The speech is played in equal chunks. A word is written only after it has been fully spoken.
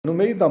No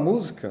meio da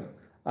música,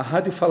 a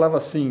rádio falava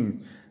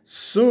assim,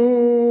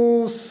 sucesso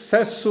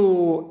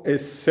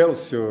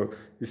excelsior,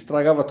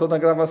 estragava toda a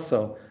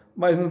gravação.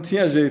 Mas não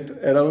tinha jeito,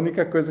 era a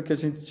única coisa que a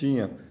gente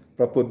tinha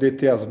para poder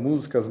ter as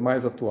músicas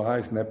mais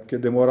atuais, né? Porque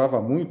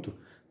demorava muito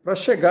para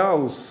chegar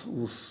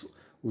os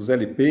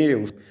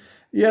LP.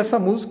 E essa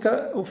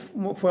música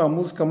foi uma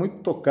música muito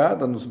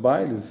tocada nos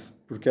bailes,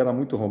 porque era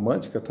muito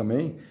romântica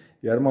também,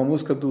 e era uma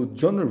música do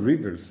John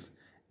Rivers,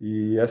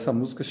 e essa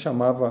música se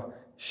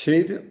chamava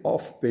Shade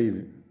of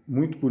Pale,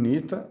 muito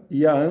bonita,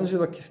 e a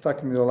Ângela, que está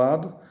aqui ao meu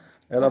lado,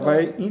 ela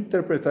vai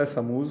interpretar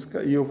essa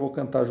música e eu vou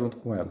cantar junto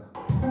com ela.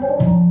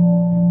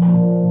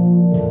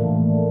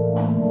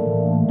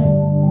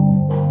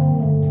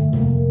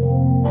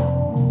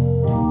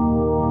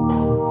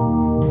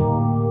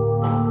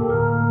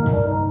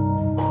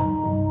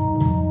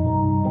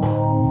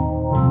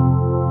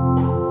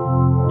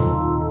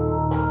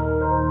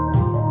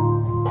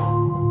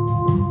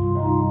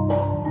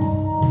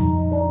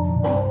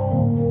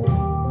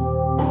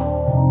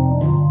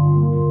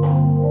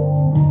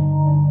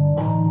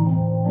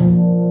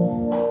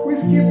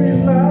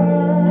 Skipping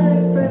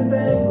life and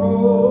then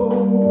go.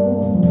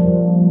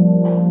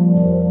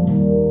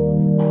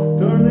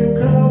 Turning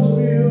crowds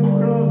will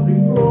cross the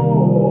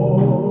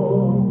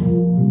floor.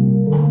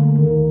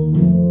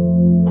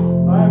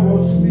 I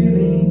was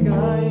feeling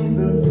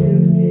kinda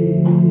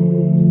sisky,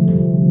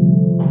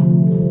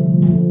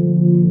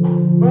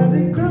 but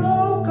the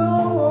crowd go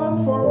on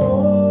for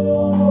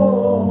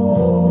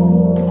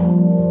more.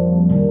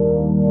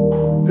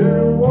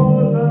 There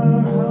was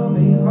a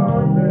humming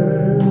harder.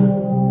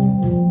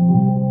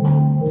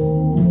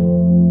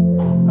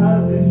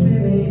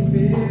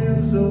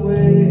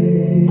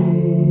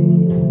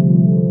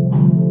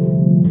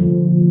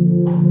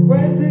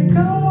 When they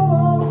come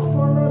out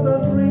for another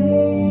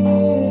drink,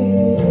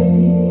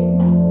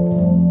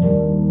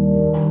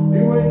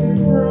 the way they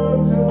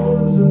broke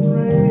towards the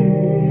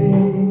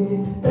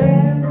train,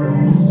 and the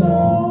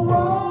soul was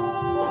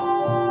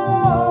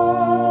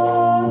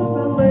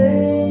the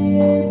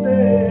lady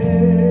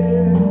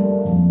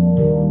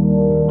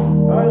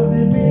as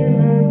the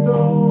miller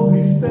told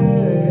his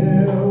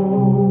tale.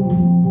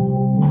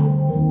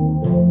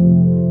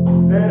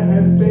 There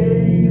her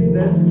face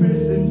that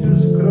first they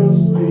just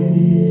crossed me,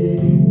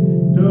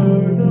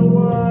 turn a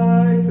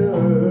whiter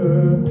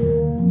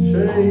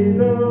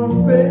shade of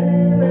pale.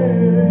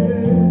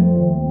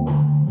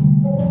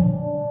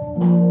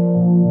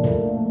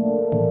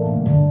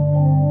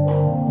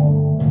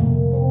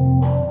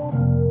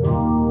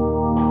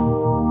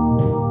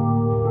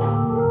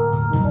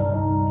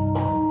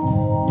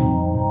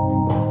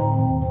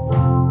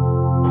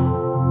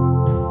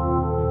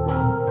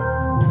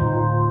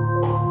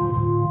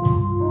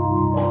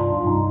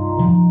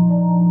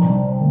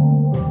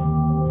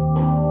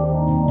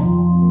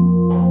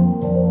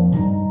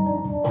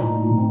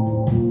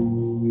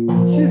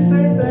 She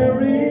said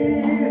there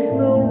is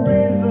no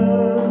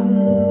reason,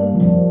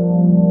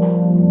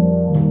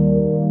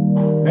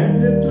 and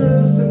the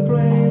truth to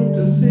claim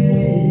to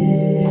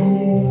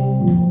see,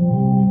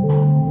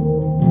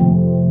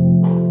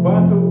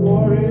 but the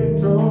worry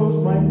throws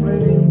my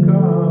playing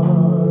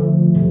card,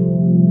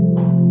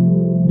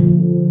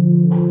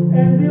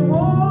 and you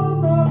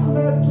will not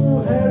let to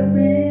her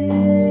be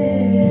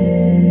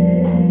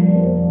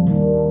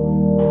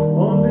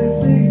on the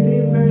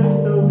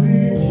 16th of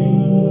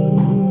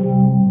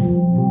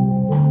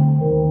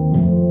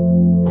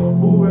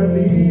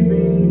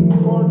leaving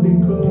for the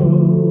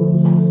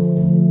coast,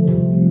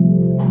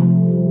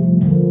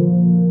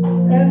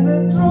 and the